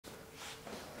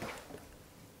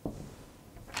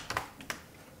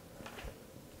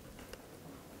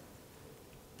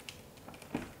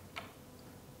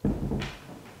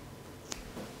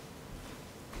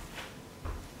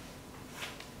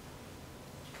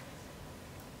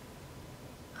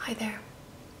Hi there,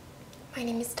 my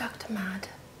name is Dr. Mad.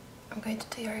 I'm going to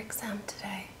do your exam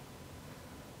today.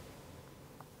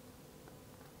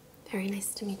 Very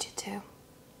nice to meet you too.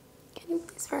 Can you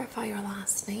please verify your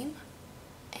last name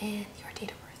and your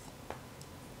date of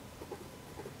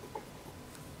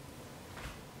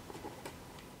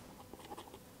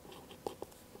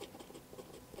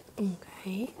birth?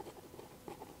 Okay,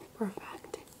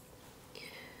 perfect.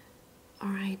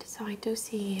 Alright, so I do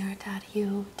see here that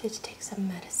you did take some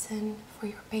medicine for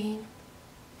your pain.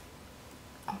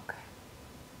 Okay.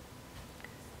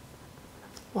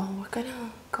 Well, we're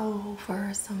gonna go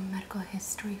over some medical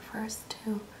history first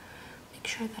to make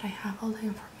sure that I have all the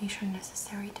information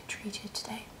necessary to treat you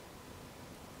today.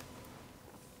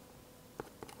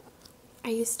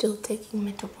 Are you still taking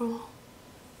metoprolol?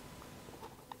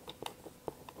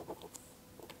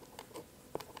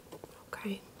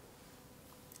 Okay.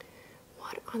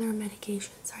 What other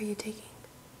medications are you taking?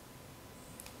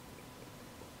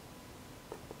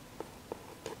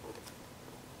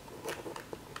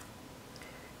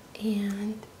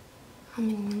 And how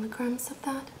many milligrams of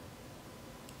that?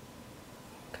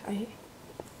 Okay.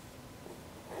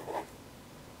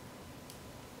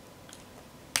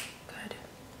 Good.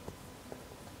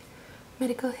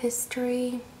 Medical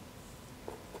history.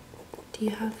 Do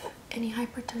you have any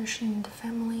hypertension in the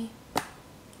family?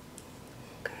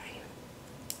 Okay.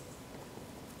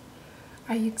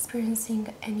 Are you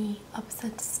experiencing any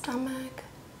upset stomach?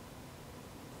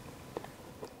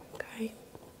 Okay.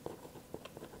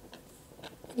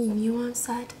 Any new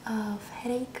onset of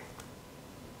headache?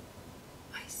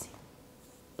 I see.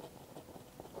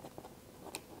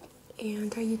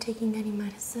 And are you taking any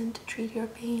medicine to treat your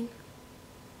pain?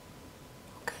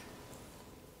 Okay.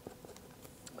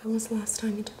 When was the last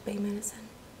time you took pain medicine?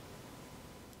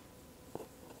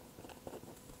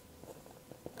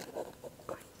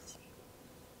 I see.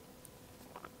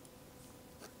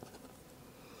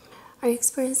 Are you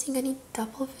experiencing any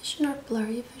double vision or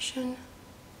blurry vision?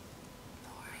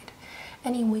 Alright.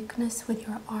 Any weakness with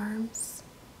your arms?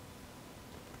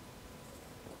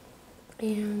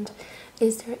 And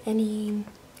is there any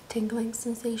tingling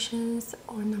sensations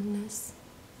or numbness?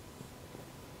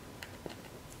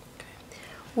 Okay.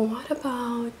 Well, what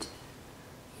about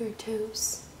your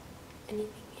toes? Anything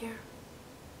here?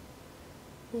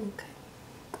 Okay.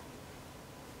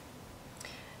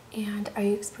 And are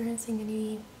you experiencing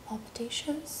any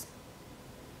palpitations?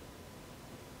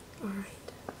 Alright.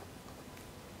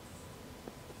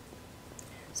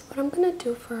 So what I'm going to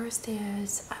do first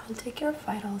is I will take your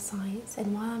vital signs,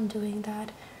 and while I'm doing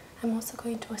that, I'm also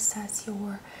going to assess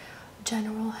your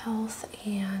general health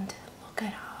and look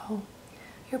at how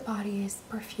your body is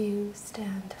perfused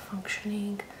and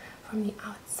functioning from the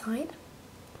outside.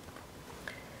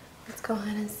 Let's go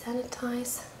ahead and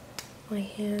sanitize my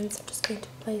hands. I'm just going to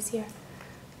place here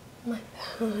my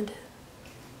pad.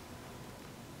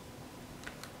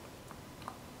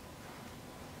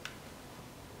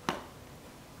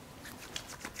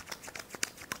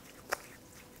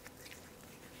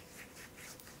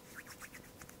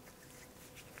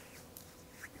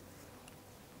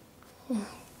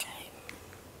 Okay.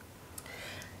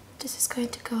 This is going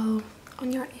to go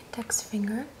on your index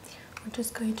finger. We're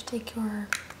just going to take your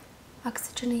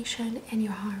oxygenation and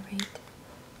your heart rate.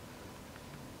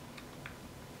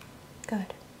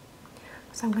 Good.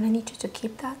 So I'm going to need you to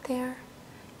keep that there,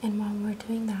 and while we're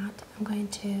doing that, I'm going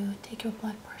to take your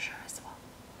blood pressure as well.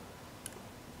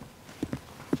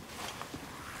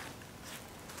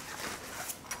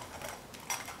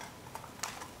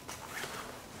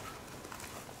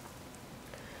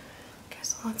 Okay,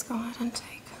 so let's go ahead and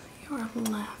take your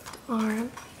left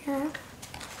arm here.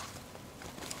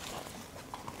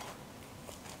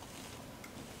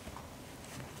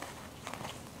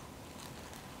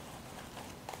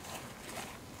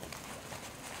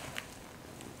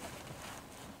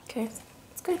 Okay, so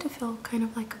it's going to feel kind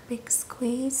of like a big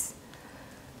squeeze,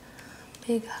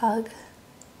 big hug.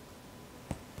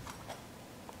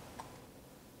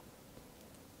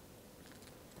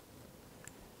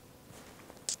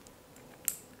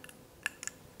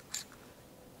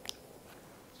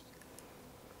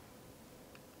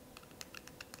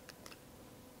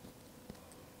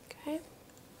 Okay,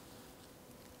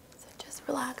 so just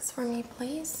relax for me,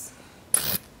 please.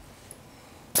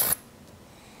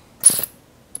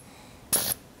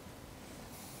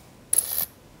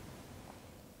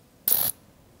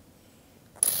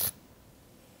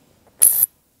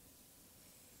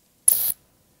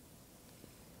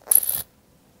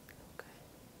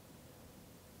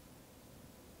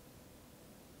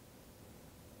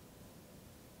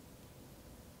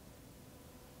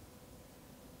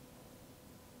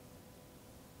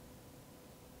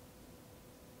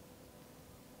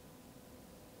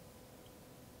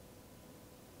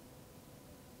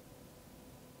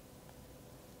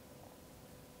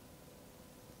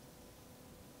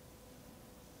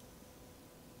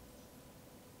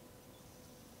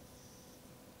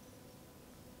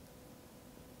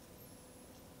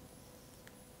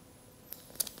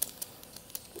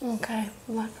 Okay,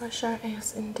 blood pressure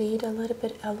is indeed a little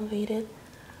bit elevated.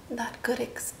 That could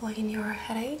explain your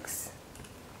headaches.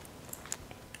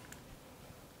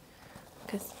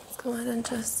 Okay, so let's go ahead and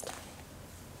just take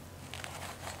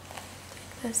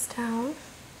this down.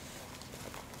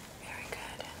 Very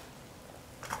good.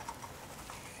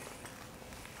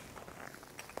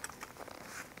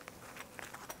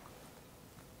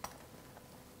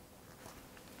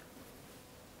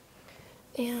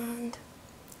 And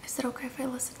is it okay if I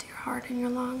listen to your heart and your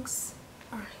lungs?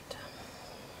 All right.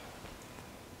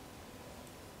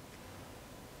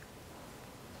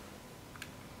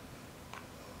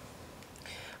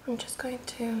 I'm just going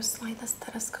to slide the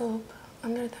stethoscope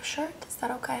under the shirt. Is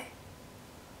that okay?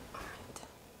 All right.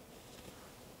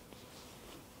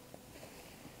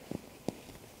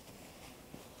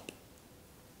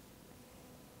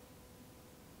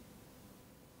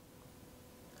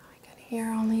 I can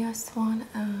hear only S1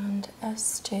 and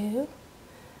S2.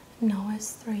 No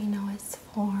S3, no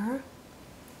S4.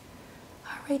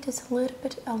 Heart rate is a little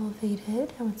bit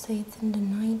elevated. I would say it's in the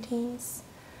 90s.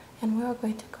 And we are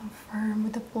going to confirm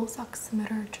with the pulse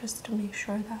oximeter just to make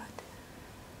sure that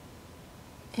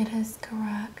it is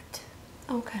correct.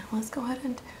 Okay, let's go ahead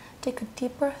and take a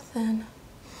deep breath in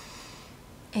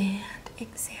and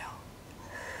exhale.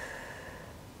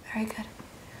 Very good.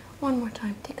 One more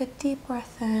time. Take a deep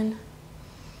breath in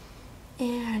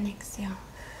and exhale.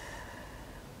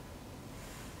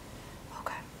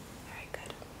 Okay, very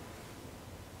good.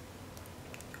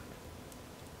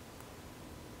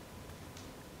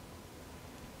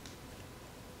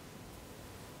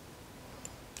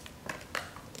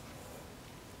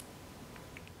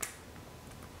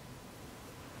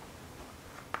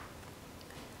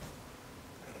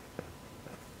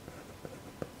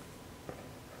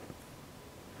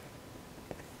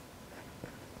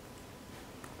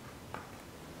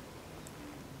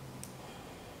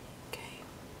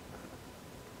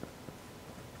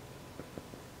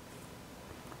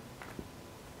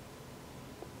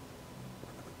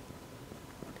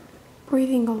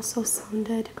 Breathing also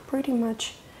sounded pretty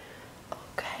much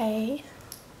okay.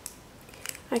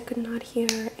 I could not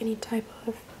hear any type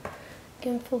of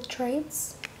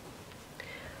infiltrates.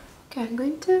 Okay, I'm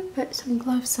going to put some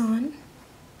gloves on.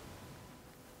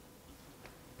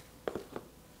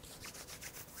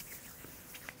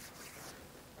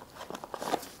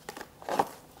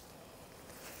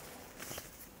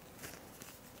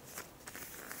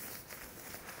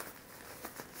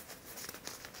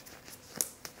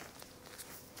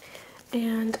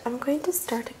 And I'm going to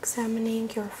start examining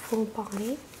your full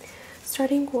body,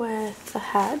 starting with the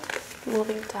head,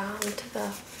 moving down to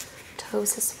the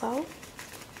toes as well.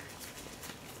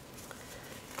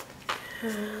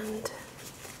 And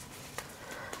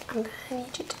I'm going to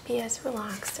need you to be as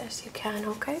relaxed as you can,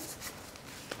 okay?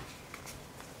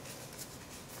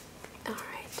 All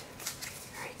right,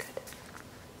 very good.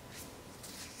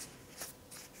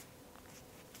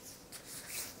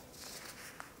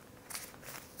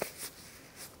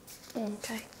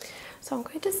 Okay, so I'm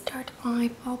going to start by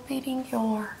palpating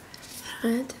your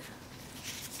head.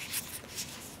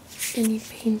 Any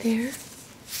pain there?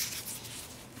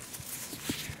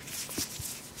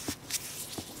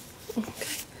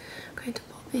 Okay, I'm going to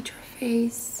palpate your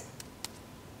face.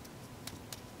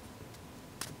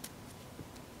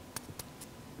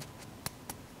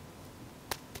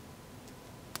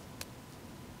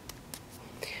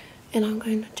 And I'm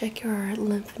going to check your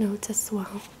lymph nodes as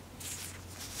well.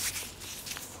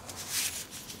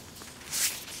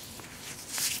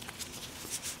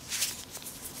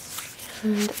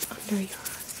 And under your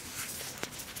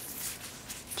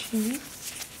chin.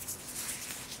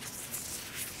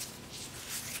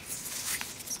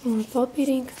 So we're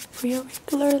palpating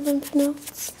pre-auricular lymph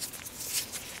nodes,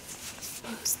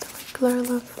 post-auricular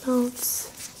lymph nodes,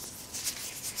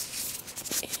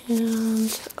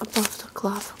 and above the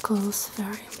clavicles.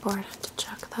 Very important to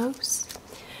check those.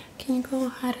 Can you go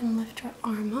ahead and lift your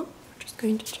arm up? We're just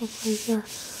going to check right here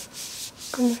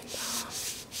under the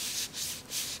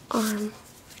arm.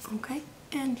 Okay,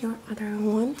 and your other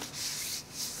one.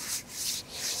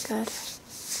 Good.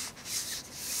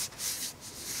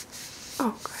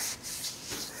 Oh, great.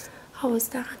 How was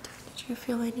that? Did you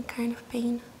feel any kind of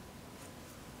pain?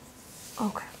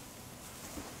 Okay.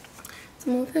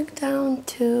 So moving down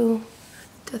to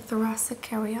the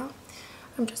thoracic area,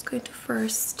 I'm just going to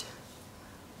first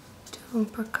do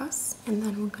percuss, and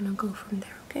then we're gonna go from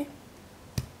there, okay?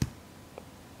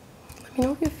 Let me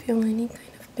know if you feel any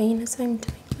kind of pain as I'm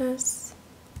doing this.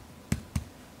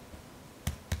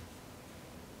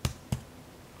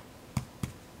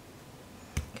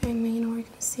 Okay, main organs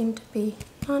seem to be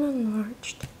not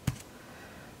enlarged.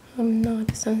 I'm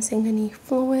not sensing any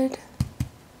fluid.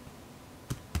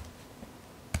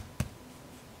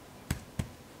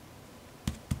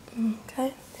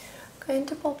 Okay, I'm going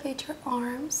to palpate your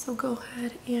arms, so go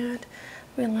ahead and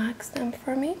relax them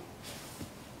for me.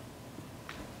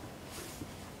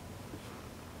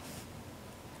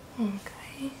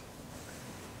 Okay.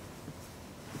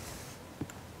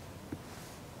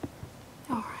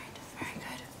 All right, very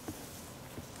good.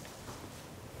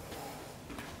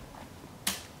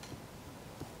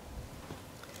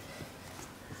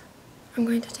 I'm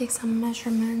going to take some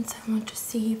measurements. I want to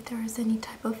see if there is any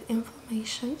type of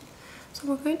inflammation. So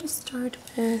we're going to start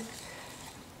with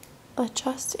a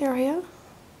chest area.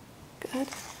 Good.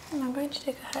 And I'm going to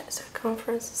take a head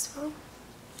circumference as well.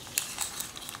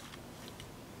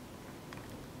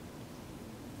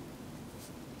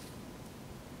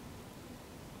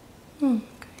 Okay.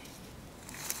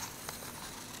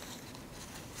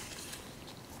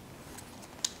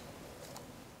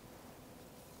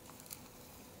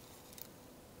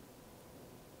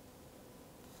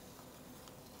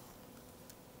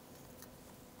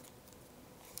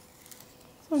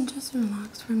 So just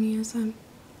relax for me as I'm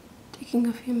taking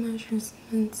a few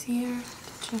measurements here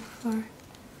to check for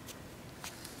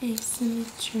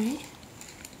asymmetry.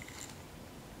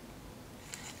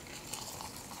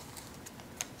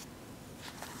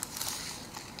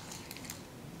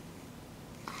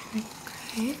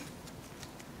 Okay.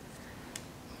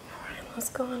 Alright, let's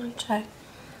go on and check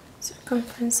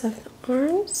circumference of the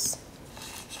arms.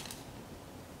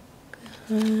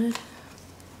 Good.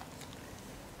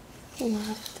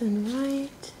 Left and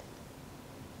right.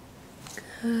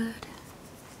 Good.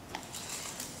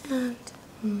 And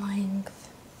length.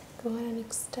 Go ahead and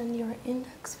extend your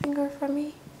index finger for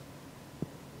me.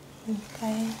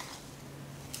 Okay.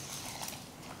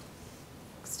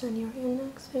 Extend your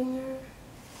index finger.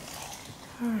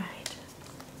 Alright.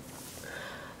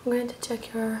 I'm going to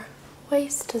check your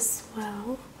waist as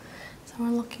well. So we're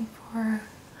looking for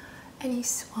any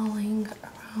swelling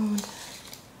around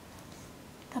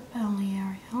the belly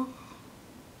area.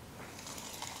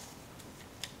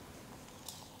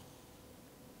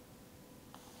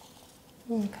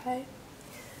 Okay.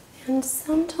 And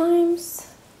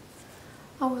sometimes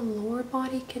our lower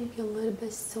body can be a little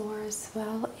bit sore as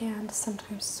well, and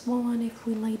sometimes swollen if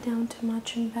we lay down too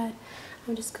much in bed.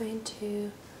 I'm just going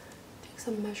to take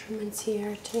some measurements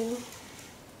here too.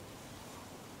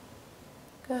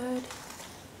 Good.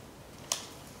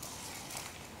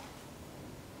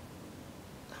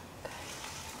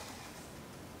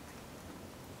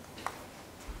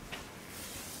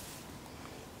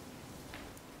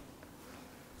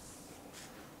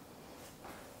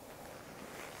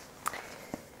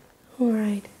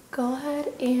 Alright, go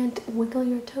ahead and wiggle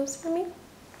your toes for me.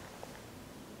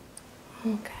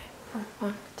 Okay,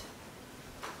 perfect.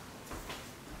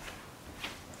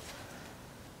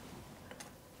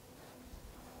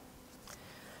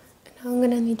 And now I'm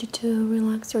going to need you to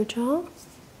relax your jaw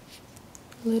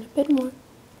a little bit more.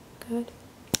 Good.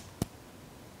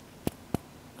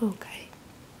 Okay.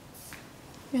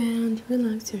 And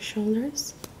relax your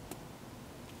shoulders.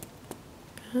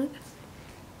 Good.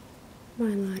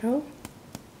 Bilateral.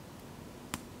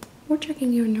 We're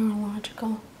checking your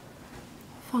neurological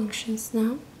functions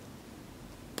now.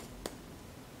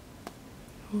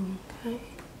 Okay.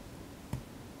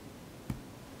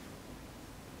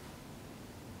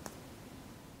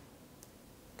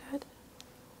 Good.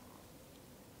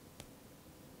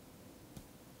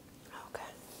 Okay.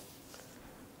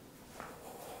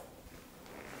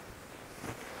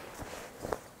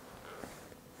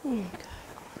 Okay,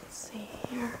 let's see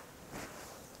here.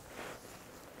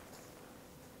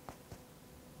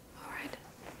 Alright,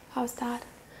 how's that?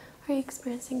 Are you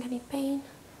experiencing any pain?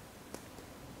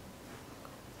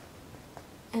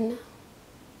 And now?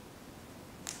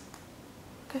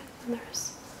 Okay, and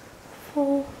there's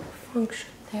full function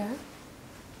there.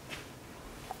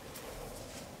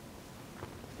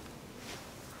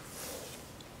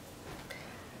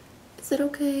 Is it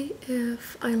okay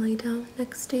if I lay down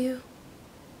next to you?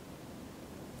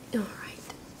 Alright.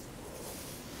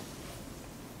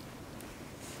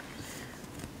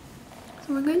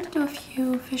 So we're going to do a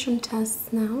few vision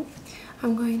tests now.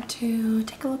 I'm going to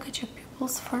take a look at your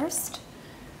pupils first.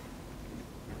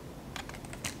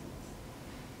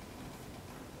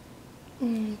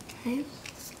 Okay.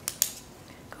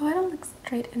 Go ahead and look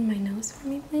straight in my nose for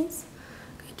me, please.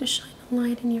 I'm going to shine a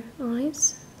light in your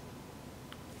eyes.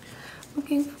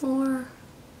 Looking for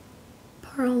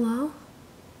parallel,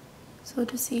 so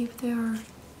to see if they are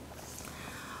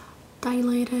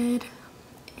dilated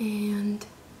and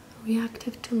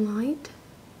reactive to light.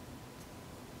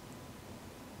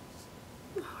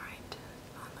 Alright.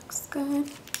 good.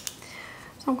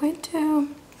 So I'm going to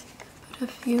put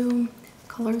a few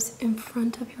colors in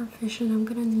front of your vision. I'm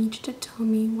gonna need you to tell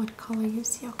me what color you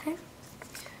see, okay?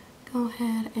 Go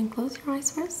ahead and close your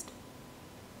eyes first.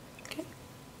 Okay,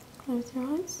 close your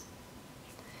eyes.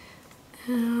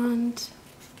 And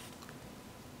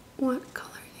what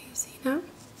color do you see now?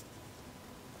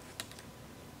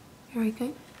 Very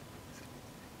good.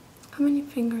 How many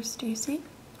fingers do you see?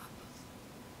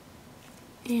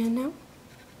 And now.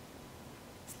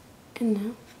 And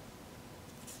now.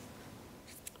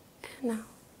 And now.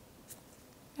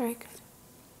 Very good.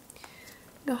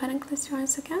 Go ahead and close your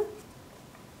eyes again.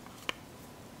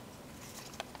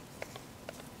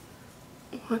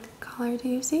 What color do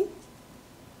you see?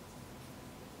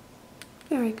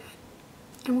 Very good.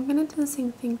 And we're going to do the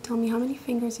same thing. Tell me how many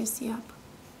fingers you see up.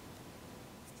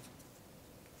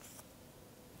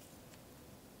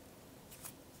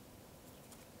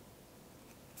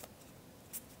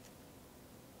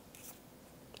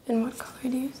 And what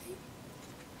color do you see?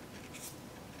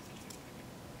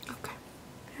 Okay,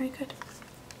 very good.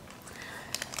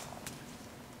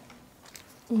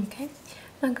 Okay,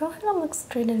 now go ahead and look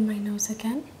straight in my nose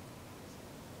again.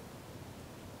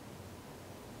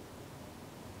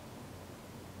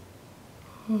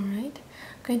 Alright,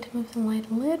 I'm going to move the light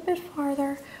a little bit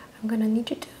farther. I'm going to need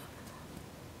you to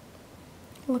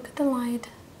look at the light,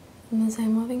 and as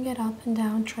I'm moving it up and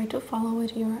down, try to follow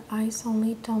with your eyes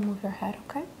only. Don't move your head,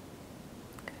 okay?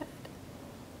 Good.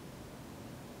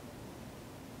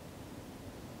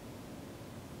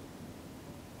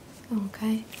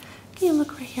 Okay, can you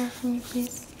look right here for me,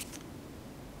 please?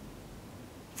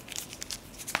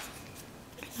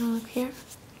 Now look here.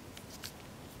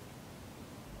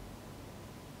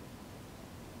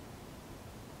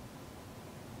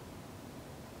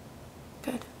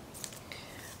 Good.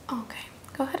 Okay,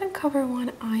 go ahead and cover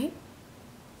one eye.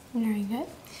 Very good.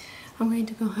 I'm going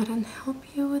to go ahead and help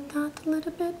you with that a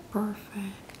little bit.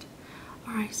 Perfect.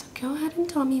 Alright, so go ahead and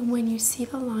tell me when you see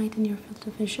the light in your field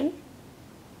of vision.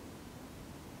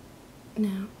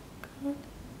 Now. Good.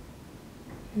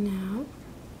 Now.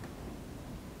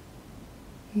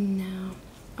 Now.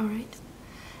 Alright.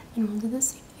 And we'll do the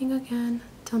same thing again.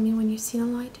 Tell me when you see the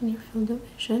light in your field of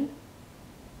vision.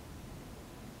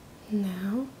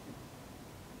 Now.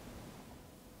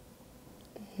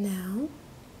 Now.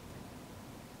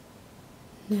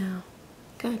 Now.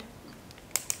 Good.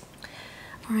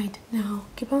 Alright, now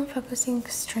keep on focusing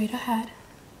straight ahead.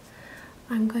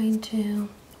 I'm going to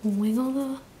wiggle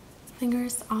the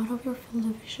fingers out of your field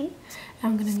of vision,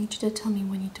 and I'm going to need you to tell me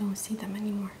when you don't see them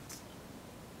anymore.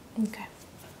 Okay.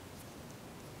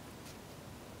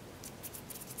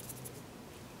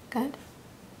 Good.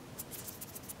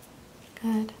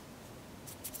 Good.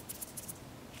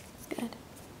 Good.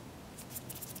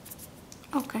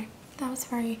 Okay, that was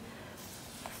very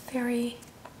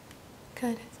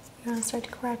good. You answered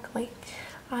correctly.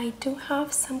 I do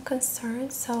have some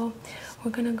concerns, so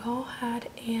we're gonna go ahead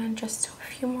and just do a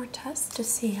few more tests to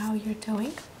see how you're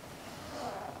doing.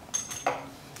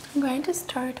 I'm going to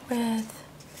start with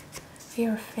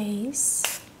your face.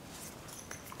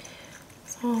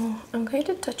 So I'm going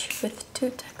to touch you with two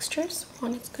textures.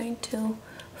 One is going to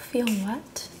feel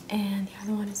wet, and the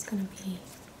other one is going to be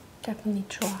definitely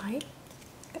dry.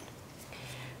 Good.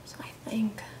 So I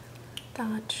think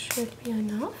that should be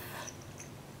enough.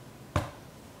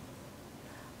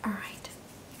 Alright,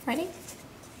 ready?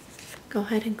 Go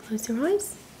ahead and close your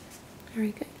eyes.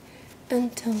 Very good.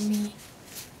 And tell me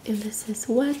if this is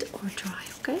wet or dry,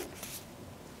 okay?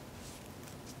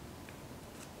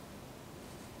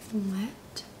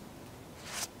 Wet,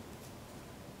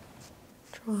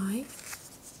 dry,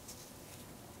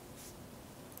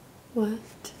 wet,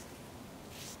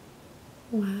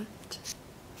 wet, wet,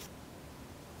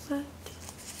 dry,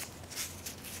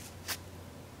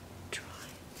 dry, dry,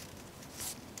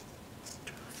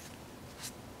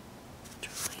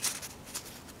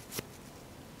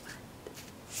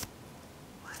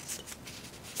 wet, wet, wet,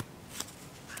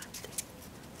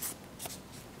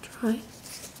 dry,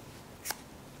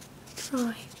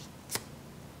 dry,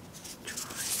 dry,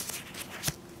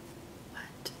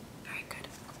 wet. Very good.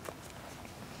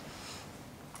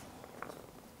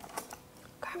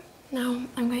 Okay, now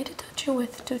I'm going to touch you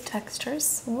with two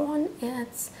textures. One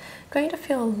is going to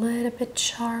feel a little bit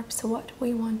sharp, so what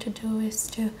we want to do is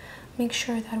to make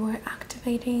sure that we're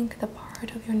activating the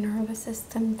part of your nervous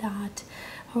system that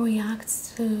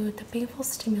reacts to the painful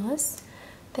stimulus.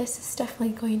 This is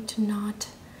definitely going to not,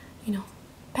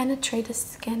 penetrate the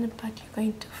skin, but you're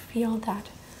going to feel that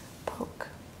poke.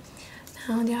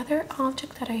 Now the other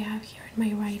object that I have here in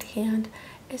my right hand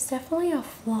is definitely a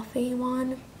fluffy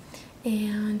one,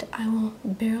 and I will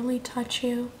barely touch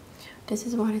you. This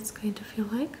is what it's going to feel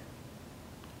like.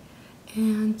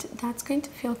 And that's going to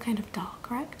feel kind of dull,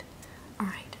 correct?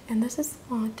 Alright, and this is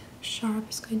what sharp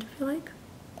is going to feel like.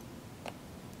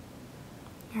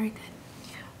 Very good.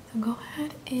 So go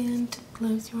ahead and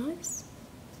close your eyes.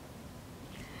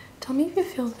 Tell me if you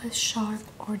feel this sharp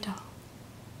or dull.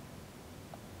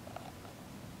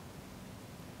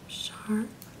 Sharp.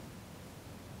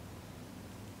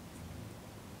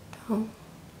 Dull.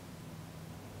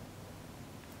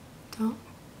 Dull.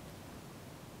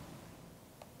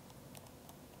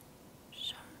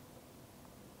 Sharp.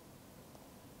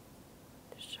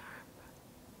 Sharp.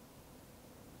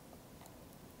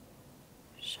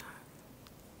 Sharp.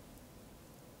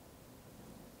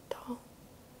 Dull.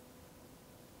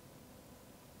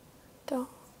 Dull.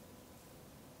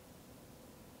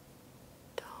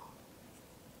 Dull.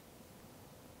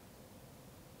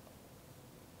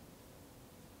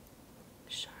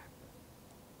 Sharp.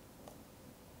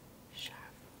 Sharp.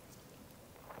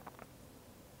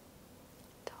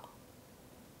 Dull.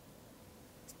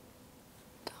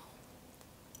 Dull.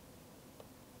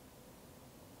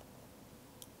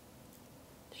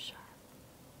 Sharp.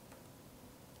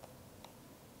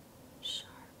 Sharp.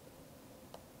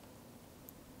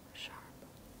 Sharp.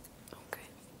 Okay.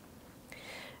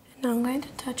 And now I'm going to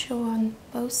touch you on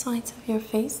both sides of your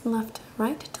face, left and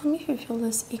right. Tell me if you feel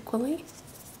this equally.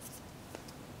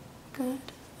 Good.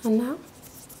 And now?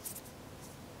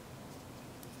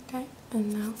 Okay.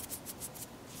 And now?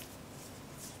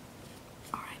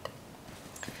 Alright.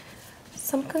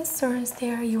 Some concerns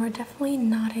there. You are definitely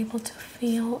not able to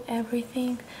feel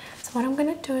everything. So what I'm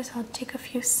going to do is I'll take a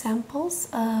few samples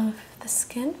of the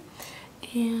skin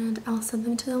and I'll send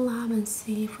them to the lab and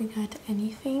see if we get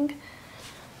anything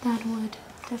that would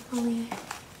definitely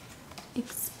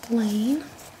explain.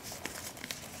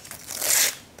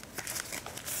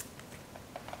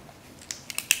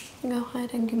 Go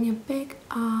ahead and give me a big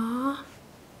ah.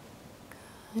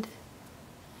 Good.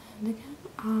 And again,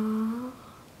 ah.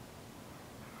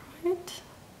 Right.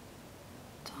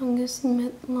 Tongue is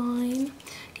midline.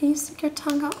 Can you stick your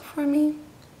tongue out for me?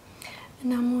 And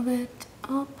now move it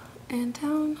up and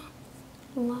down.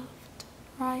 Left,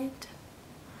 right.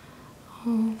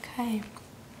 Okay.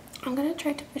 I'm gonna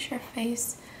try to push your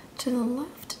face to the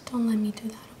left. Don't let me do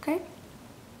that, okay?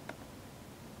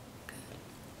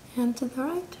 Good. And to the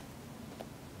right.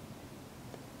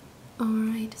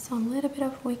 Alright, so a little bit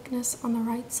of weakness on the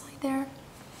right side there.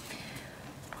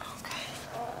 Okay,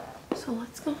 so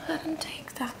let's go ahead and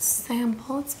take that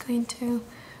sample. It's going to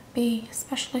be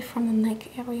especially from the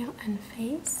neck area and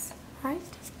face, right?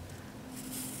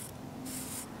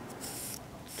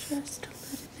 Just a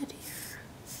little bit here.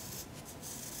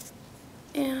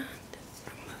 And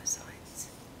from both sides.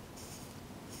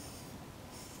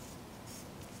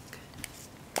 Good.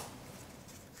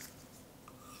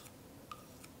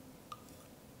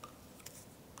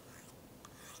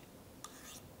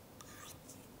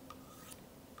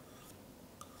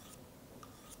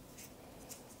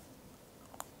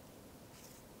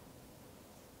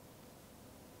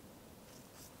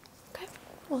 Okay,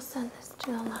 we'll send this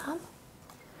to the lab.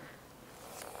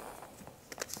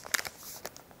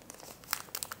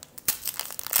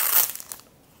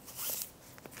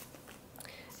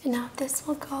 And now this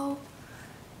will go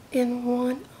in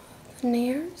one of the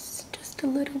nares, just a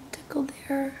little tickle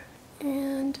there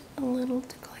and a little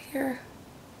tickle here.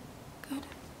 Good.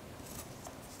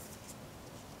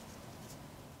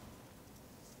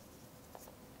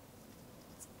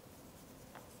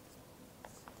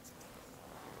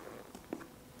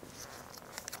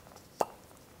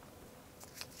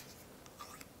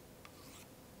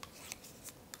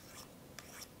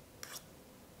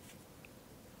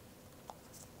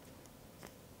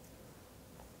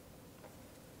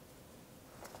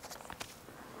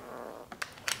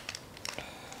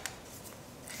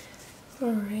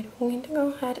 Alright, we're going to go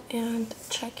ahead and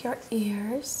check your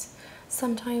ears.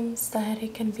 Sometimes the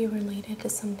headache can be related to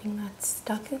something that's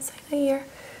stuck inside the ear,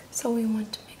 so we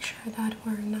want to make sure that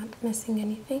we're not missing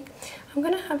anything. I'm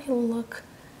going to have you look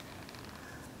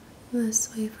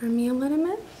this way for me a little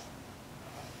bit.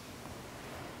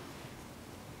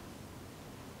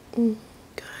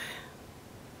 Okay.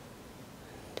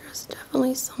 There's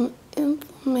definitely some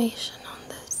inflammation on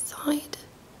this side.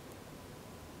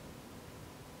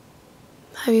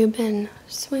 Have you been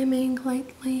swimming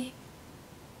lately?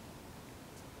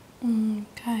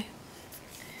 Okay.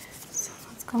 So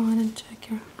let's go ahead and check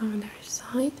your other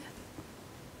side.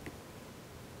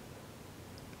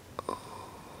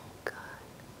 Okay.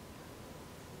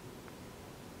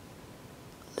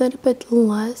 A little bit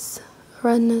less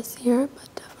redness here,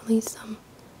 but definitely some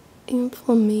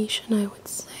inflammation, I would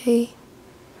say.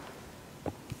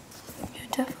 You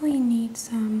definitely need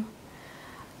some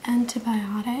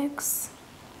antibiotics.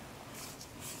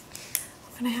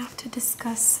 We're gonna have to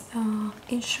discuss the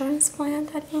insurance plan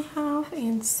that you have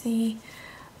and see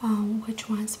which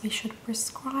ones we should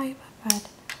prescribe, but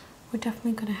we're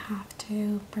definitely gonna have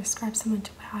to prescribe some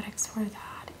antibiotics for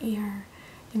that ear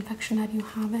infection that you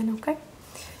have in, okay?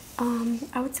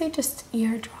 I would say just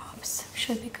ear drops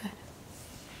should be good.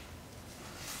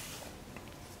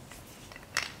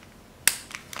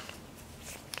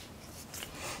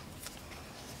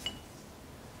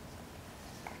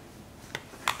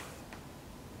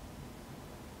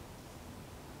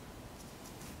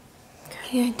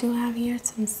 Okay, I do have here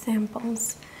some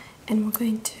samples, and we're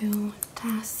going to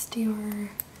test your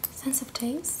sense of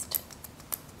taste.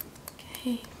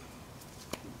 Okay.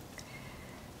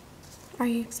 Are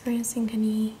you experiencing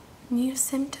any new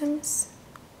symptoms?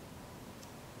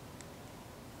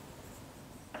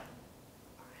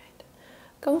 Alright.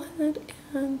 Go ahead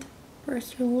and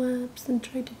purse your lips and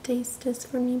try to taste this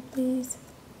for me, please.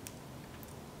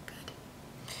 Good.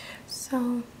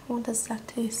 So, what does that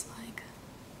taste like?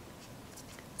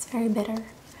 It's very bitter.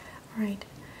 Alright.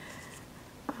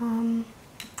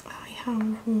 I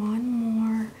have one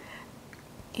more,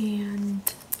 and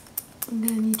I'm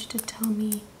gonna need you to tell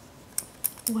me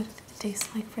what it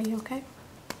tastes like for you, okay?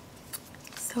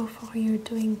 So far you're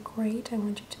doing great. I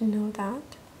want you to know that.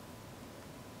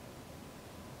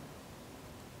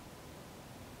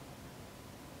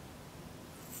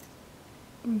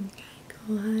 Okay,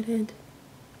 go ahead and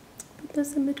put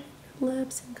this in between your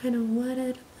lips and kind of wet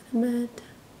it a little bit.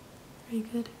 Very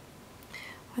good.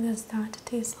 What does that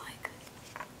taste like?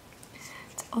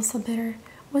 It's also bitter.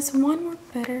 Was one more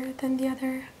bitter than the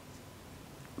other?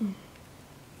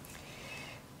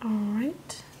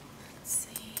 Alright, let's see.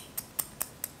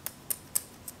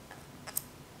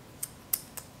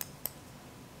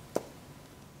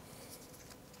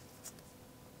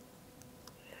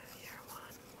 Here,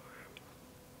 one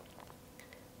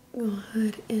more. Go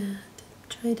ahead and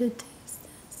try to taste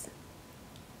this.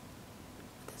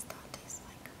 What does that taste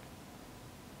like?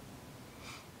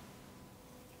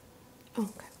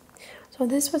 Okay. So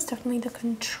this was definitely the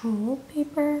control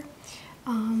paper,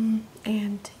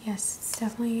 and yes, it's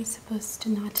definitely supposed to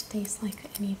not taste like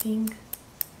anything.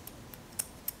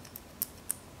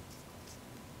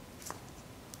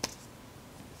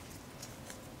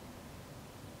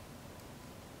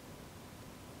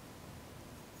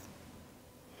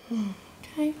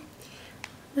 Okay,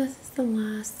 this is the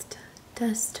last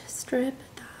test strip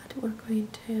that we're going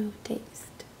to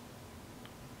taste.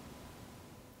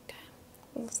 Okay,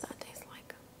 what does that taste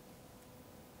like?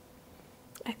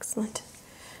 Excellent.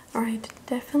 Alright,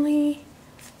 definitely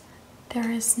there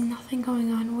is nothing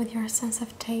going on with your sense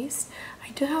of taste.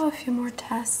 I do have a few more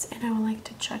tests, and I would like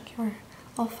to check your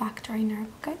olfactory nerve,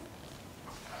 okay?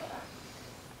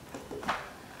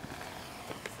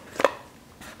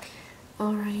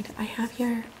 Alright, I have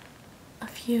here a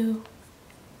few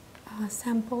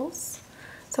samples.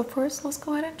 So first, let's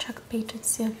go ahead and check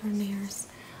patency of your nares.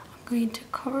 I'm going to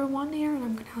cover one ear, and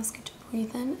I'm going to ask you to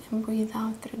breathe in and breathe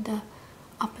out through the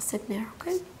opposite nair,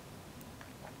 okay?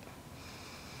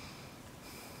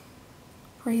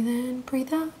 Breathe in,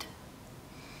 breathe out.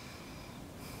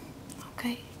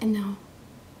 Okay, and now,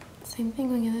 same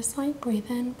thing on the other side. Breathe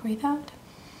in, breathe out.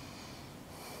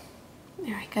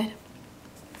 Very good.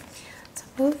 So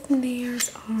both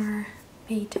nares are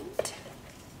patent.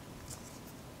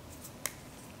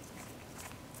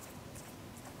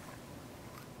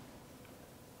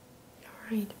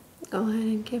 Alright, go ahead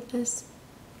and give this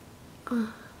a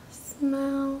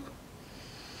smell.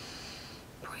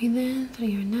 Breathe in through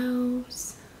your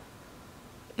nose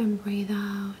and breathe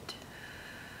out.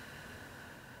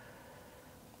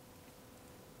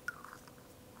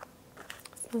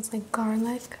 Smells like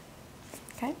garlic.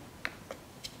 Okay,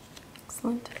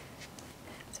 excellent.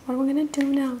 So what we're gonna do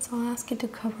now is I'll ask you to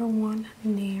cover one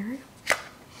nair.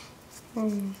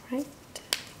 Alright,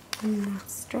 one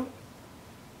nostril.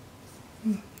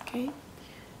 Okay,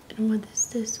 and what does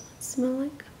this one smell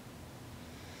like?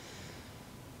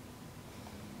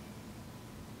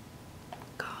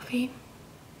 Coffee.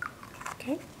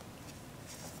 Okay.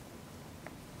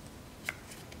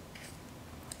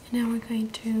 And now we're going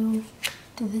to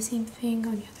do the same thing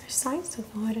on the other side, so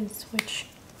go ahead and switch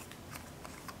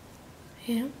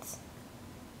hands.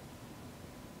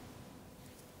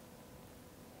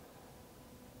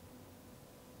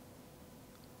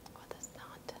 What does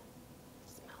that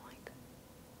smell like?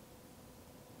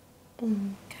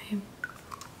 Okay,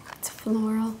 it's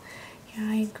floral. Yeah,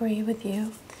 I agree with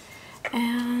you.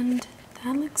 And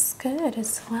that looks good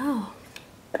as well.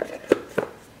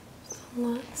 So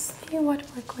let's see what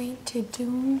we're going to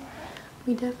do.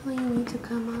 We definitely need to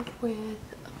come up with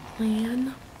a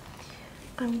plan.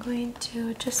 I'm going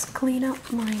to just clean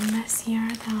up my mess here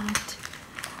that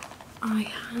I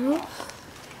have.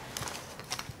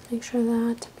 Make sure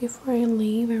that before I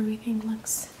leave, everything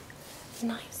looks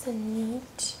nice and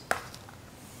neat.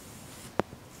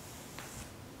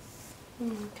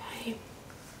 Okay.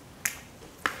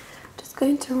 Just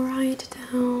going to write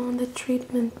down the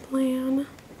treatment plan.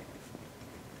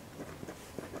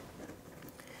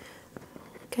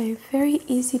 Okay, very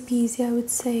easy peasy, I would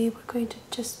say. We're going to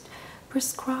just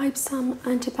prescribe some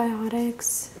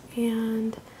antibiotics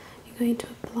and you're going to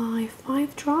apply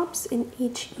 5 drops in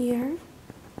each ear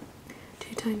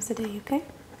 2 times a day, okay?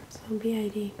 So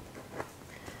BID.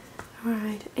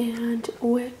 Alright, and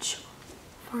which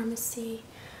pharmacy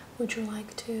would you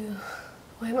like to...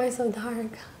 Why am I so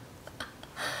dark?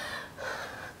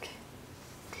 Okay.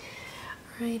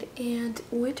 Alright, and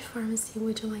which pharmacy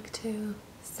would you like to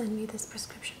send me this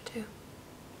prescription to?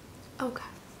 Okay,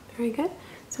 very good.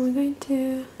 So we're going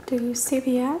to do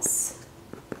CVS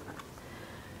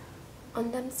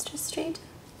on Dempster Street.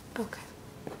 Okay.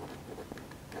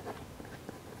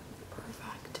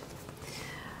 Perfect.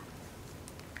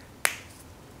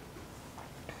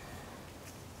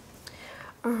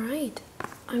 Alright,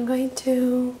 I'm going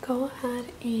to go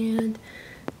ahead and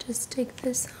just take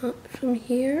this out from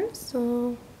here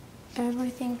so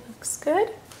everything looks good.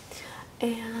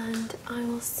 And I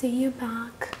will see you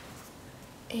back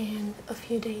in a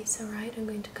few days, alright? I'm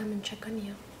going to come and check on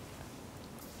you.